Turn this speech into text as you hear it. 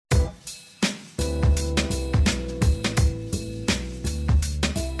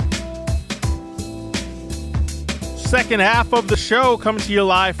Second half of the show coming to you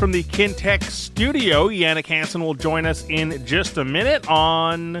live from the Kintec studio. Jannik Hansen will join us in just a minute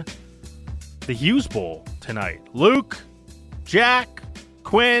on the Hughes Bowl tonight. Luke, Jack,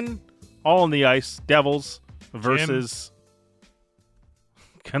 Quinn, all on the ice. Devils versus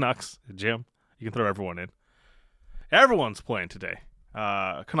Canucks. Jim, you can throw everyone in. Everyone's playing today.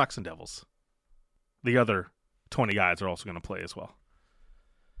 Canucks and Devils. The other 20 guys are also going to play as well.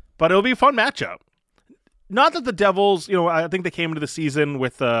 But it'll be a fun matchup. Not that the Devils, I think they came into the season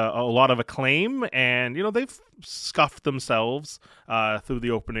with a lot of acclaim, and, they've scuffed themselves through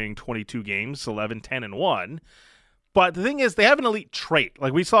the opening 22 games, 11, 10, and 1. But the thing is, they have an elite trait.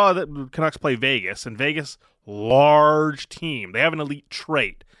 Like, we saw that Canucks play Vegas, and Vegas, large team. They have an elite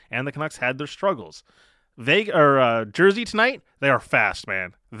trait, and the Canucks had their struggles. Jersey tonight, they are fast,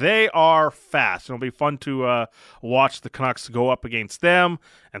 man. They are fast. It'll be fun to watch the Canucks go up against them,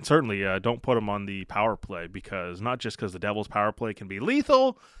 and certainly don't put them on the power play, not just because the Devils' power play can be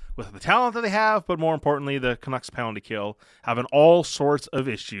lethal with the talent that they have, but more importantly, the Canucks penalty kill having all sorts of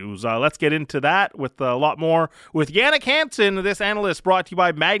issues. Let's get into that with a lot more with Jannik Hansen. This analyst brought to you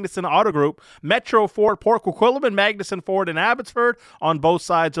by Magnuson Auto Group, Metro Ford, Port Coquitlam, Magnuson Ford, and Abbotsford on both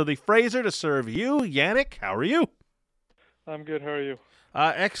sides of the Fraser to serve you. Jannik, how are you? I'm good. How are you?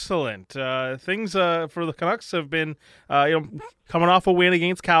 Excellent. Things for the Canucks have been, coming off a win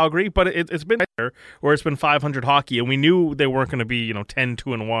against Calgary, but it's been better where it's been 500 hockey, and we knew they weren't going to be,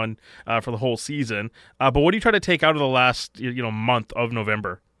 10-2-1 for the whole season. But what do you try to take out of the last, month of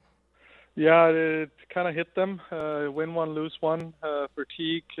November? Yeah, it kind of hit them. Win one, lose one.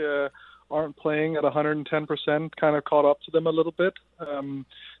 Fatigue, aren't playing at 110%, kind of caught up to them a little bit.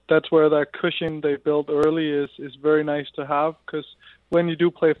 That's where that cushion they built early is very nice to have, because when you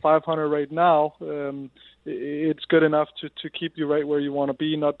do play 500 right now, it's good enough to keep you right where you want to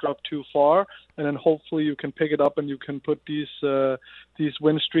be, not drop too far, and then hopefully you can pick it up and you can put these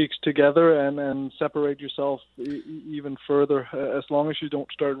win streaks together and separate yourself even further. As long as you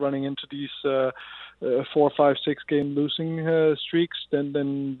don't start running into these 4, 5, 6 game losing streaks,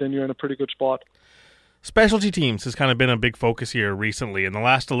 then you're in a pretty good spot. Specialty teams has kind of been a big focus here recently. In the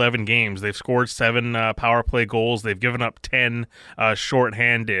last 11 games, they've scored 7 power play goals. They've given up 10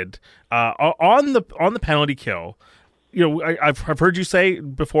 shorthanded. On the penalty kill, I've heard you say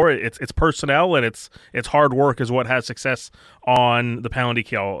before it's personnel and it's hard work is what has success on the penalty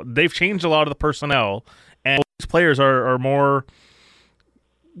kill. They've changed a lot of the personnel, and these players are more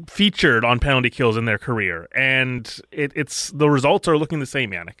featured on penalty kills in their career, and it's the results are looking the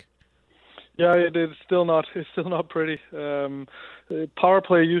same, Jannik. Yeah, it's still not pretty. Power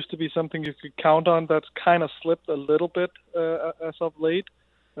play used to be something you could count on. That's kind of slipped a little bit as of late.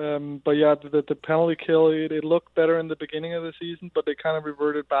 But yeah, the penalty kill, it looked better in the beginning of the season, but they kind of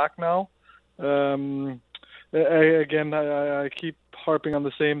reverted back now. I keep harping on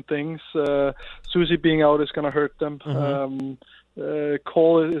the same things. Susie being out is going to hurt them. Mm-hmm.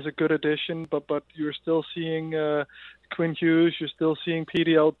 Cole is a good addition, but you're still seeing Quinn Hughes, you're still seeing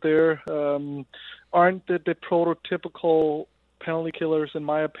Petey out there. Aren't the prototypical penalty killers, in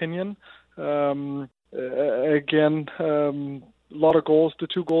my opinion. A lot of goals. The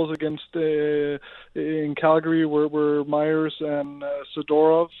 2 goals against in Calgary were Myers and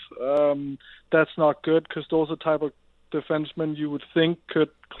Sidorov. That's not good, because those are the type of defensemen you would think could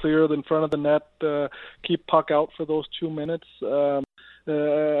clear in front of the net, keep puck out for those 2 minutes.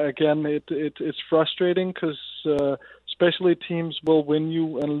 It's frustrating, because especially teams will win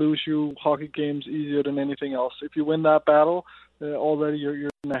you and lose you hockey games easier than anything else. If you win that battle, already you're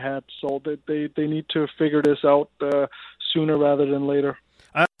in ahead. So they need to figure this out sooner rather than later.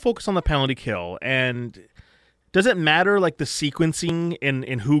 Focus on the penalty kill, and does it matter like the sequencing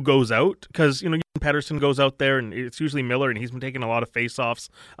in who goes out? Because Pettersson goes out there, and it's usually Miller, and he's been taking a lot of face-offs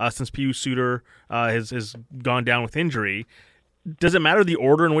since Pius Suter has gone down with injury. Does it matter the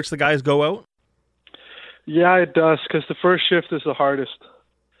order in which the guys go out? Yeah, it does, because the first shift is the hardest.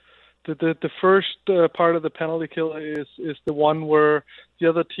 The first part of the penalty kill is the one where the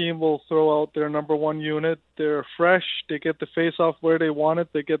other team will throw out their number 1 unit. They're fresh. They get the face-off where they want it.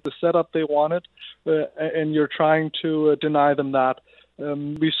 They get the setup they want it, and you're trying to deny them that.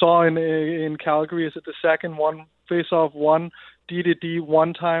 We saw in Calgary, is it the second one, face-off 1, D-to-D,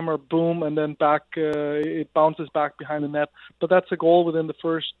 one-timer, boom, and then back. It bounces back behind the net. But that's a goal within the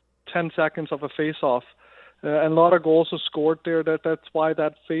first 10 seconds of a face-off. And a lot of goals are scored there. That's why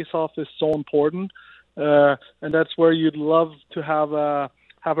that face-off is so important. And that's where you'd love to have a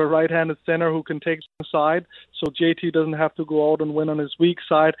right-handed center who can take the side, so JT doesn't have to go out and win on his weak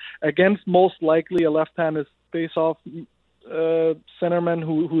side against most likely a left-handed face-off centerman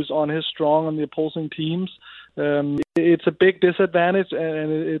who's on his strong on the opposing teams. It's a big disadvantage,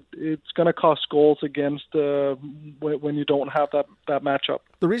 and it's going to cost goals against when you don't have that matchup.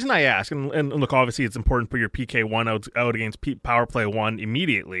 The reason I ask, and look, obviously it's important to put your PK1 out against power play 1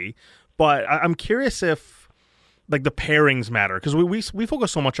 immediately, but I'm curious if like the pairings matter, because we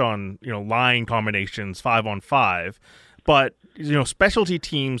focus so much on line combinations 5-on-5, but specialty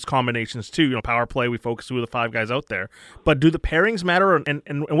teams combinations too. Power play, we focus who are the 5 guys out there. But do the pairings matter,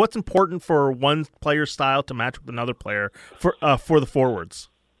 and what's important for one player's style to match with another player for the forwards?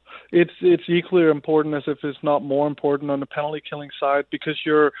 It's equally important, as if it's not more important, on the penalty killing side, because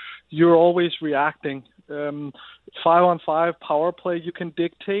you're always reacting. 5-on-5 power play, you can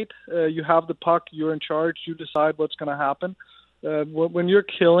dictate. You have the puck, you're in charge, you decide what's going to happen. When you're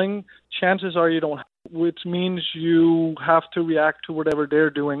killing, chances are you don't, which means you have to react to whatever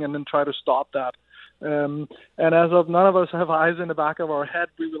they're doing and then try to stop that. And as of none of us have eyes in the back of our head,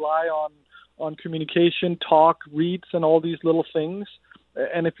 we rely on communication, talk, reads, and all these little things.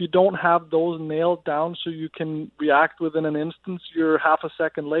 And if you don't have those nailed down so you can react within an instant, you're half a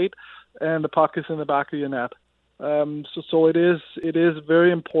second late and the puck is in the back of your net. So it is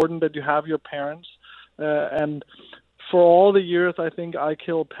very important that you have your parents. And for all the years I think I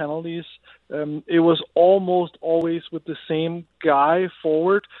killed penalties, it was almost always with the same guy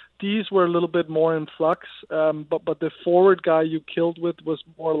forward. These were a little bit more in flux, but the forward guy you killed with was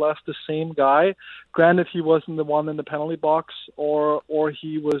more or less the same guy. Granted, he wasn't the one in the penalty box, or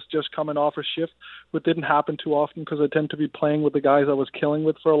he was just coming off a shift, which didn't happen too often because I tend to be playing with the guys I was killing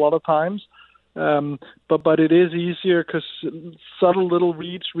with for a lot of times. But it is easier because subtle little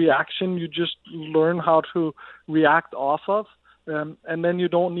reads, reaction, you just learn how to react off of. And then you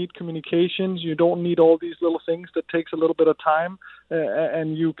don't need communications. You don't need all these little things that takes a little bit of time.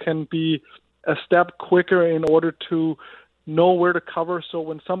 And you can be a step quicker in order to know where to cover. So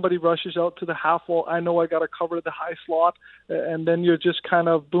when somebody rushes out to the half wall, I know I got to cover the high slot. And then you're just kind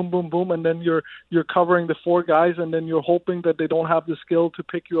of boom, boom, boom. And then you're covering the 4 guys. And then you're hoping that they don't have the skill to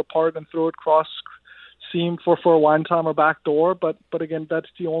pick you apart and throw it cross seam for a one time or back door, but again, that's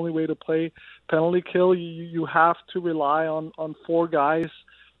the only way to play penalty kill. You have to rely on 4 guys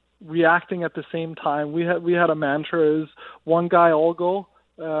reacting at the same time. We had a mantra is one guy all go,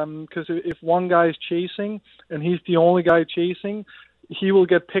 because if one guy is chasing and he's the only guy chasing, he will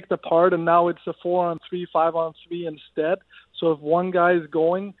get picked apart, and now it's a 4-on-3, 5-on-3 instead. So if one guy is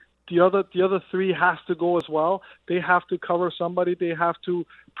going, the other 3 has to go as well. They have to cover somebody. They have to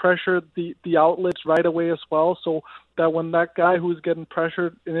pressure the outlets right away as well, so that when that guy who's getting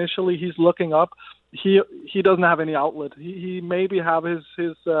pressured initially, he's looking up, he doesn't have any outlet. He maybe have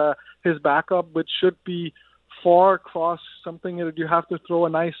his backup, which should be far across, something that you have to throw a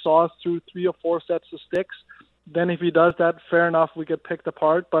nice sauce through 3 or 4 sets of sticks. Then if he does that, fair enough, we get picked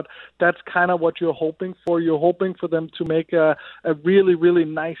apart. But that's kind of what you're hoping for. You're hoping for them to make a really, really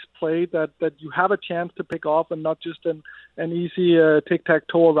nice play that you have a chance to pick off, and not just an easy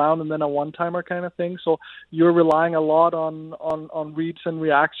tic-tac-toe around and then a one-timer kind of thing. So you're relying a lot on reads and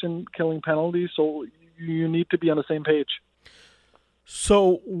reaction killing penalties. So you need to be on the same page.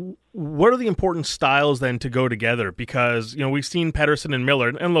 So what are the important styles then to go together? Because, we've seen Pettersson and Miller,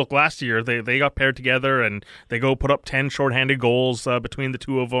 and look, last year they got paired together and they go put up 10 shorthanded goals between the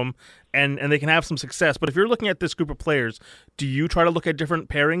 2 of them, and they can have some success. But if you're looking at this group of players, do you try to look at different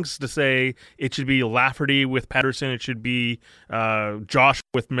pairings to say it should be Lafferty with Pettersson, it should be Josh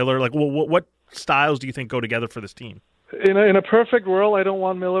with Miller? Like, what styles do you think go together for this team? In a perfect world, I don't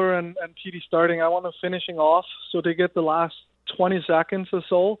want Miller and Petey starting. I want them finishing off so they get the last 20 seconds or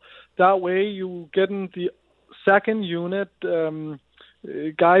so. That way you get in the second unit.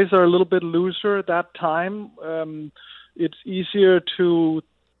 Guys are a little bit looser at that time. It's easier to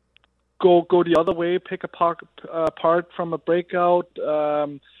go the other way, pick a puck apart from a breakout.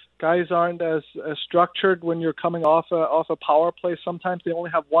 Guys aren't as structured when you're coming off a power play. Sometimes they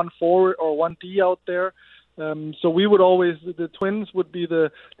only have 1 forward or 1 D out there. So we would always, the Twins would be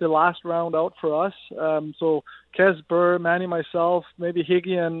the last round out for us. So Kes, Burr, Manny, myself, maybe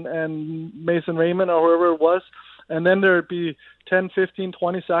Higgy and Mason Raymond or whoever it was. And then there'd be 10, 15,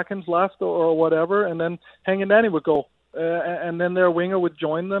 20 seconds left or whatever. And then Hank and Danny would go. And then their winger would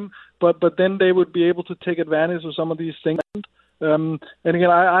join them. But then they would be able to take advantage of some of these things. And again,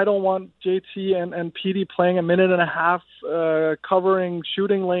 I don't want JT and PD playing a minute and a half, covering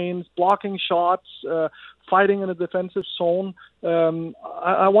shooting lanes, blocking shots, fighting in a defensive zone.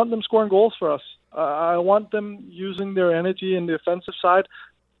 I want them scoring goals for us. I want them using their energy in the offensive side.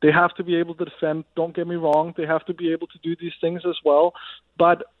 They have to be able to defend. Don't get me wrong. They have to be able to do these things as well.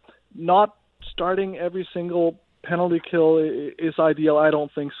 But not starting every single penalty kill is ideal. I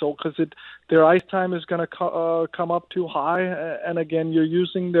don't think so, because their ice time is going to come up too high, and again, you're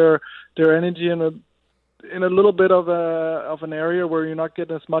using their energy in a little bit of an area where you're not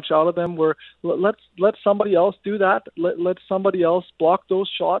getting as much out of them. Where let somebody else do that. Let somebody else block those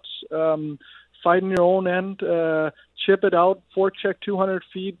shots. Fight in your own end. Chip it out. Forecheck 200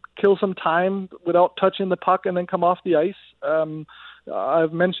 feet. Kill some time without touching the puck, and then come off the ice.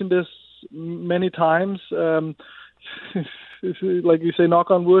 I've mentioned this many times. Like you say,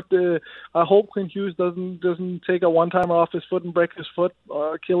 knock on wood. I hope Quinn Hughes doesn't take a one-timer off his foot and break his foot,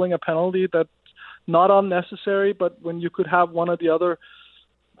 killing a penalty. That's not unnecessary, but when you could have one of the other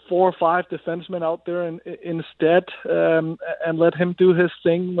 4 or 5 defensemen out there instead, and let him do his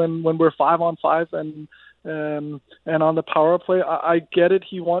thing when we're 5-on-5 and on the power play. I get it.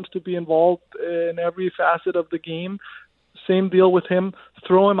 He wants to be involved in every facet of the game. Same deal with him.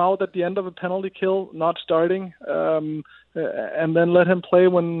 Throw him out at the end of a penalty kill, not starting, and then let him play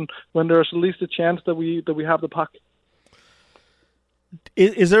when there's at least a chance that we have the puck.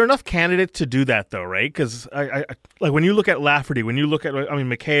 Is there enough candidates to do that though, right? Because I like when you look at Lafferty, when you look at, I mean,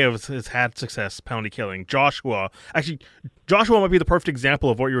 Mikheyev has had success penalty killing. Joshua might be the perfect example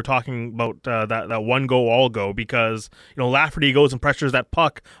of what you were talking about, that one go all go, because Lafferty goes and pressures that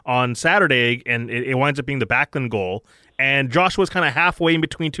puck on Saturday and it winds up being the Backlund goal. And Joshua's kind of halfway in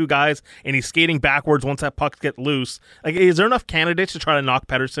between two guys, and he's skating backwards once that puck gets loose. Like, is there enough candidates to try to knock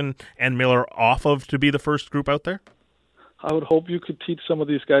Pettersson and Miller off of to be the first group out there? I would hope you could teach some of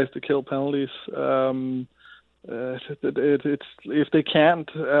these guys to kill penalties. It's if they can't,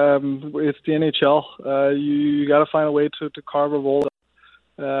 it's the NHL. You got to find a way to carve a role.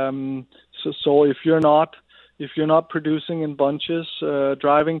 So if you're not producing in bunches,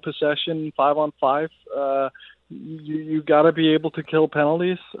 driving possession 5-on-5, you got to be able to kill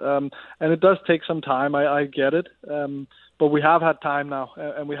penalties, and it does take some time. I get it, but we have had time now,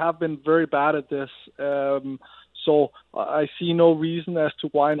 and we have been very bad at this. So I see no reason as to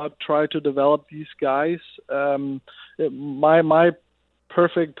why not try to develop these guys. My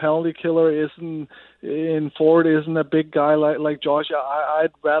perfect penalty killer isn't a big guy like Josh.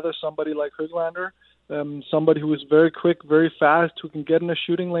 I'd rather somebody like Höglander, somebody who is very quick, very fast, who can get in a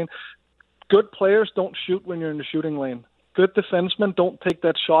shooting lane. Good players don't shoot when you're in the shooting lane. Good defensemen don't take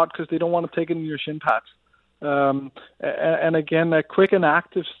that shot because they don't want to take it in your shin pads. And again, a quick and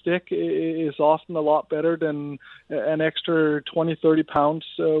active stick is often a lot better than an extra 20, 30 pounds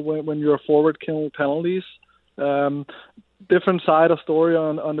when you're a forward killing penalties. Different side of story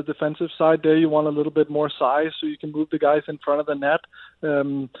on the defensive side. There you want a little bit more size so you can move the guys in front of the net, a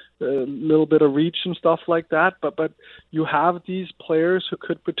little bit of reach and stuff like that. But you have these players who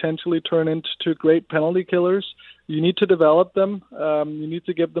could potentially turn into great penalty killers. You need to develop them. You need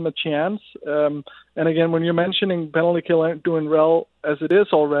to give them a chance. And again, when you're mentioning penalty kill aren't doing well as it is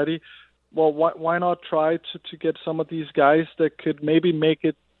already, well, why not try to get some of these guys that could maybe make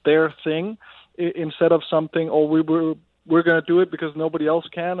it their thing instead of something, we're going to do it because nobody else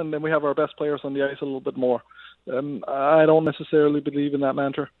can, and then we have our best players on the ice a little bit more. I don't necessarily believe in that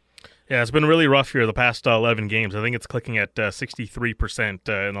mantra. Yeah, it's been really rough here the past 11 games. I think it's clicking at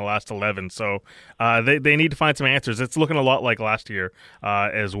 63% in the last 11. So they need to find some answers. It's looking a lot like last year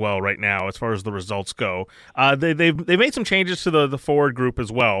as well right now as far as the results go. They've made some changes to the forward group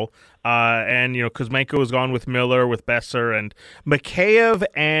as well. And, Kuzmenko has gone with Miller, with Besser, and Mikheyev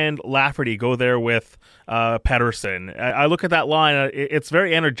and Lafferty go there with Pettersson. I look at that line. It's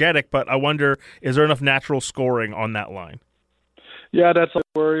very energetic, but I wonder, is there enough natural scoring on that line? Yeah, that's a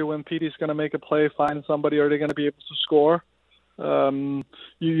worry when Petey's going to make a play, find somebody. Are they going to be able to score?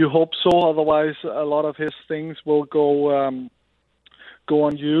 You hope so. Otherwise, a lot of his things will go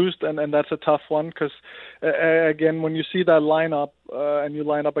unused, and that's a tough one because, again, when you see that lineup and you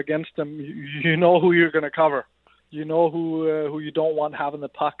line up against them, you know who you're going to cover. You know who you don't want having the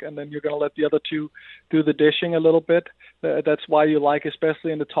puck, and then you're going to let the other two do the dishing a little bit. That's why you like,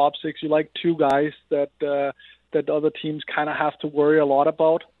 especially in the top six, you like two guys that other teams kind of have to worry a lot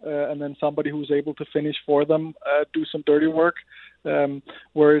about, and then somebody who's able to finish for them, do some dirty work.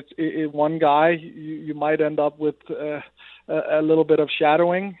 Where it's one guy, you might end up with a little bit of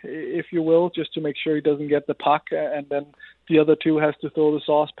shadowing, if you will, just to make sure he doesn't get the puck, and then the other two has to throw the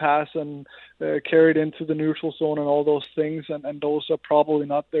sauce pass and carry it into the neutral zone and all those things, and those are probably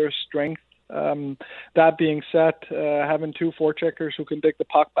not their strength. That being said, having two forecheckers who can dig the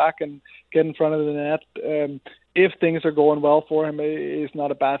puck back and get in front of the net, if things are going well for him, is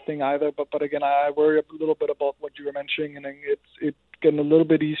not a bad thing either. But again, I worry a little bit about what you were mentioning, and it's getting a little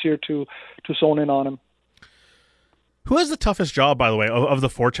bit easier to zone in on him. Who has the toughest job, by the way, of the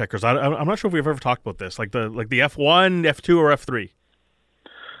forecheckers? I'm not sure if we've ever talked about this, like the F1, F2, or F3.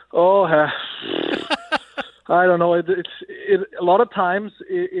 Oh, I don't know. It's a lot of times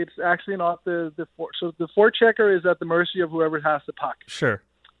it's actually not the forechecker is at the mercy of whoever has the puck. Sure.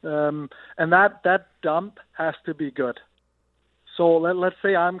 And that dump has to be good. So let's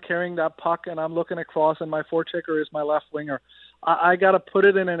say I'm carrying that puck and I'm looking across, and my forechecker is my left winger. I got to put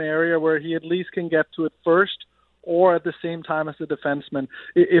it in an area where he at least can get to it first, or at the same time as the defenseman.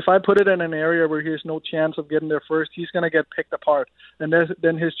 If I put it in an area where he has no chance of getting there first, he's going to get picked apart, and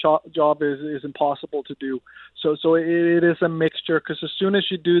then his job is impossible to do. So it is a mixture, because as soon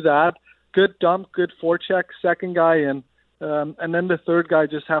as you do that, good dump, good forecheck, second guy in, and then the third guy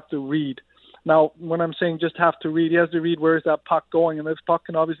just have to read. Now, when I'm saying just have to read, he has to read where is that puck going, and this puck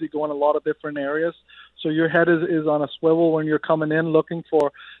can obviously go in a lot of different areas. So your head is on a swivel when you're coming in, looking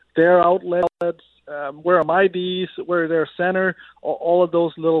for their outlets, where are my Ds, where are their center, all of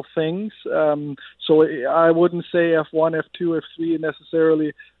those little things. So I wouldn't say F1, F2, F3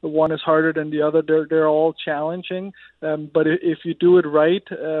 necessarily. One is harder than the other. They're all challenging. But if you do it right,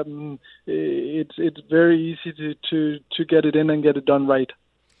 it's very easy to get it in and get it done right.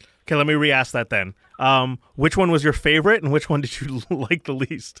 Okay, let me re-ask that then. Which one was your favorite, and which one did you like the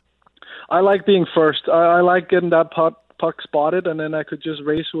least? I like being first. I like getting that puck spotted, and then I could just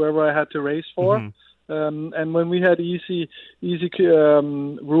race whoever I had to race for. Mm-hmm. And when we had easy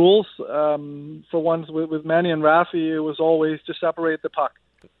rules, for ones with Manny and Rafi, it was always to separate the puck.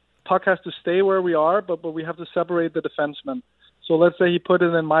 Puck has to stay where we are, but we have to separate the defenseman. So let's say he put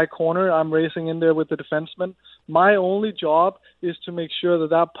it in my corner. I'm racing in there with the defenseman. My only job is to make sure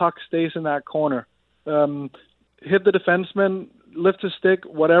that puck stays in that corner. Hit the defenseman, lift his stick,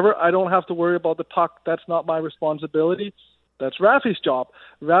 whatever. I don't have to worry about the puck. That's not my responsibility. That's Rafi's job.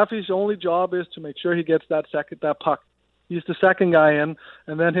 Rafi's only job is to make sure he gets that puck. He's the second guy in,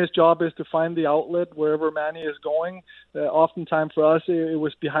 and then his job is to find the outlet wherever Manny is going. Oftentimes for us, it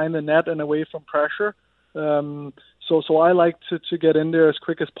was behind the net and away from pressure. So I like to get in there as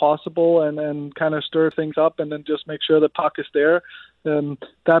quick as possible and kind of stir things up, and then just make sure the puck is there.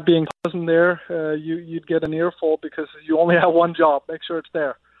 That being wasn't there, you'd get an earful, because you only have one job: make sure it's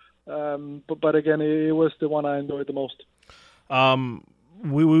there. But again, it was the one I enjoyed the most.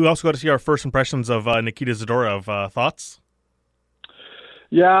 We also got to see our first impressions of Nikita Zadorov. Thoughts?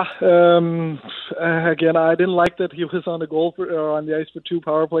 Yeah. Again, I didn't like that he was on the ice for 2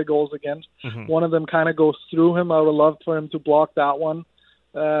 power play goals against. Mm-hmm. One of them kind of goes through him. I would love for him to block that one.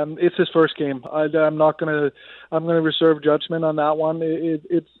 It's his first game. I'm gonna reserve judgment on that one.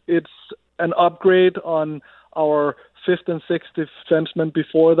 It's an upgrade on our 5th and 6th defenseman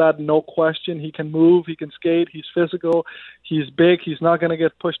before that, no question. He can move, he can skate, he's physical, he's big, he's not going to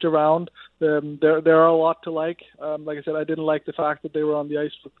get pushed around. There are a lot to like. Like I said, I didn't like the fact that they were on the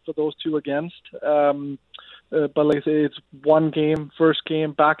ice for those two against. But like I say, it's one game, first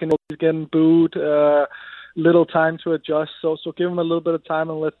game, back in, he's getting booed, little time to adjust. So give him a little bit of time,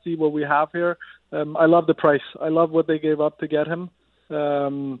 and let's see what we have here. I love the price. I love what they gave up to get him.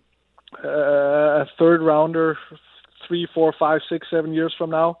 A third rounder 3, 4, 5, 6, 7 years from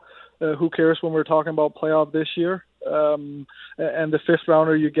now. Who cares when we're talking about playoff this year? And the 5th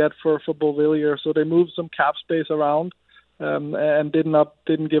rounder you get for Beauvillier. So they moved some cap space around and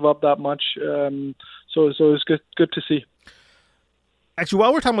didn't give up that much. So it's good to see. Actually,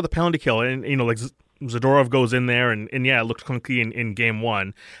 while we're talking about the penalty kill, and like Zadorov goes in there, and yeah, it looked clunky in game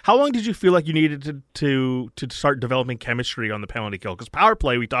 1. How long did you feel like you needed to start developing chemistry on the penalty kill? Because power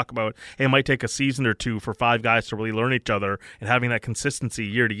play, we talk about, it might take a season or 2 for 5 guys to really learn each other and having that consistency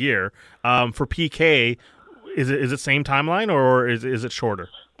year to year. For PK, is it same timeline, or is it shorter?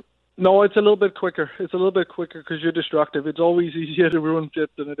 No, it's a little bit quicker. It's a little bit quicker because you're destructive. It's always easier to ruin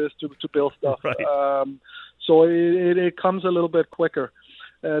shit than it is to build stuff. Right. So it comes a little bit quicker.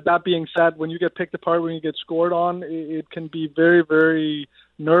 That being said, when you get picked apart, when you get scored on, it can be very, very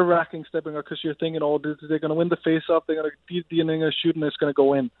nerve-wracking stepping up, because you're thinking, they're going to win the face-off, they're going to beat the inning of shooting, it's going to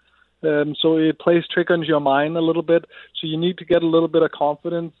go in. So it plays trick on your mind a little bit. So you need to get a little bit of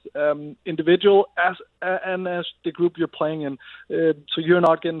confidence, individual as the group you're playing in. So you're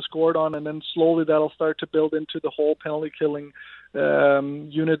not getting scored on, and then slowly that'll start to build into the whole penalty-killing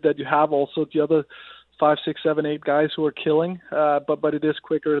unit that you have. Also, the other 5, 6, 7, 8 guys who are killing, but it is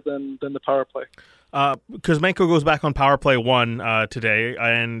quicker than the power play. Kuzmenko goes back on power play 1 today,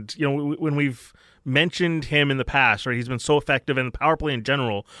 and when we've mentioned him in the past, right, he's been so effective, and the power play in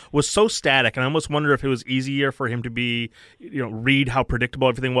general was so static, and I almost wonder if it was easier for him to be, read how predictable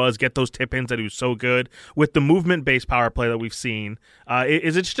everything was, get those tip-ins that he was so good. With the movement-based power play that we've seen,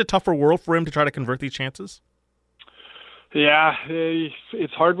 is it just a tougher world for him to try to convert these chances? Yeah,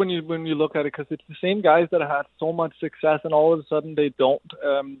 it's hard when you look at it because it's the same guys that have had so much success, and all of a sudden they don't.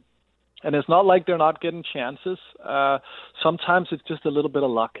 And it's not like they're not getting chances. Sometimes it's just a little bit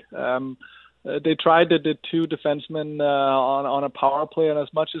of luck. They tried the two defensemen on a power play, and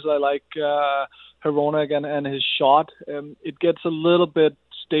as much as I like Hronek and his shot, it gets a little bit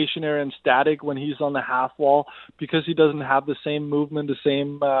stationary and static when he's on the half wall because he doesn't have the same movement, the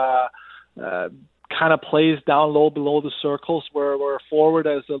same kind of plays down low below the circles where forward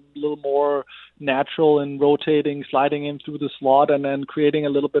is a little more natural and rotating, sliding in through the slot and then creating a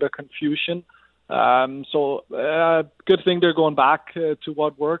little bit of confusion. Good thing they're going back to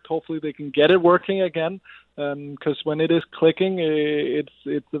what worked. Hopefully they can get it working again because when it is clicking, it's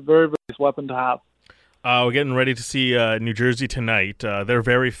a very, very nice weapon to have. We're getting ready to see New Jersey tonight. They're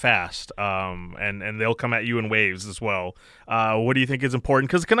very fast, and they'll come at you in waves as well. What do you think is important?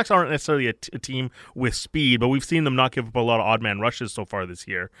 Because the Canucks aren't necessarily a team with speed, but we've seen them not give up a lot of odd man rushes so far this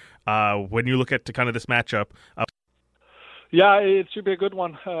year. When you look at kind of this matchup, yeah, it should be a good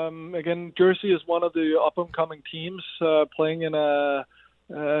one. Again, Jersey is one of the up-and-coming teams playing in a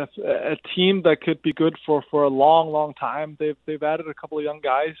team that could be good for a long, long time. They've added a couple of young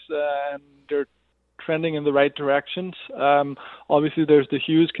guys, and they're trending in the right directions. Obviously, there's the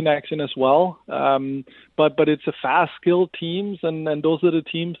Hughes connection as well, but it's a fast, skilled teams, and those are the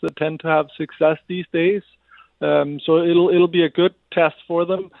teams that tend to have success these days. So it'll be a good test for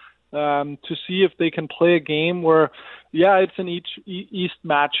them to see if they can play a game where, yeah, it's an East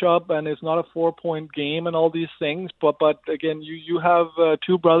matchup and it's not a 4-point game and all these things, but again, you have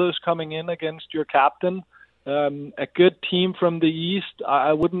two brothers coming in against your captain. A good team from the East.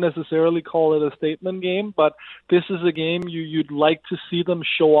 I wouldn't necessarily call it a statement game, but this is a game you'd like to see them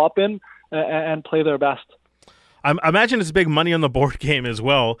show up in and play their best. I imagine it's big money on the board game as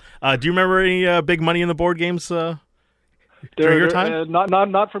well. Do you remember any big money in the board games during your time?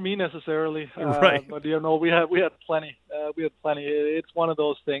 Not for me necessarily, right. But we had plenty. It's one of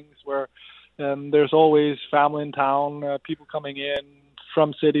those things where there's always family in town, people coming in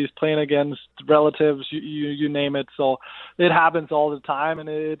from cities playing against relatives, you name it. So it happens all the time, and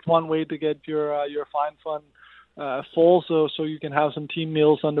it's one way to get your fine fun full, so you can have some team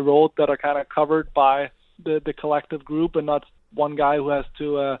meals on the road that are kind of covered by the collective group, and not one guy who has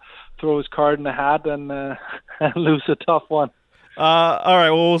to throw his card in the hat and lose a tough one. All right,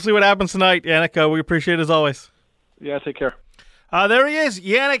 well, we'll see what happens tonight, Jannik. We appreciate it as always. Yeah, take care. There he is,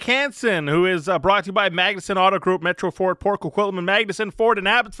 Jannik Hansen, who is brought to you by Magnuson Auto Group, Metro Ford, Port Coquitlam, Magnuson, Ford, and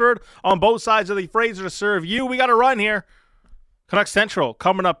Abbotsford on both sides of the Fraser to serve you. We got to run here. Canucks Central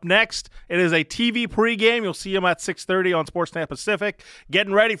coming up next. It is a TV pregame. You'll see him at 6:30 on Sportsnet Pacific.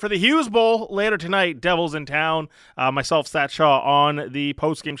 Getting ready for the Hughes Bowl later tonight. Devils in town. Myself, Sat Shaw, on the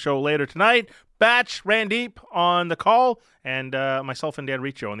postgame show later tonight. Batch, Randeep on the call, and myself and Dan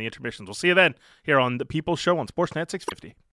Riccio on the intermissions. We'll see you then here on the People's Show on Sportsnet 650.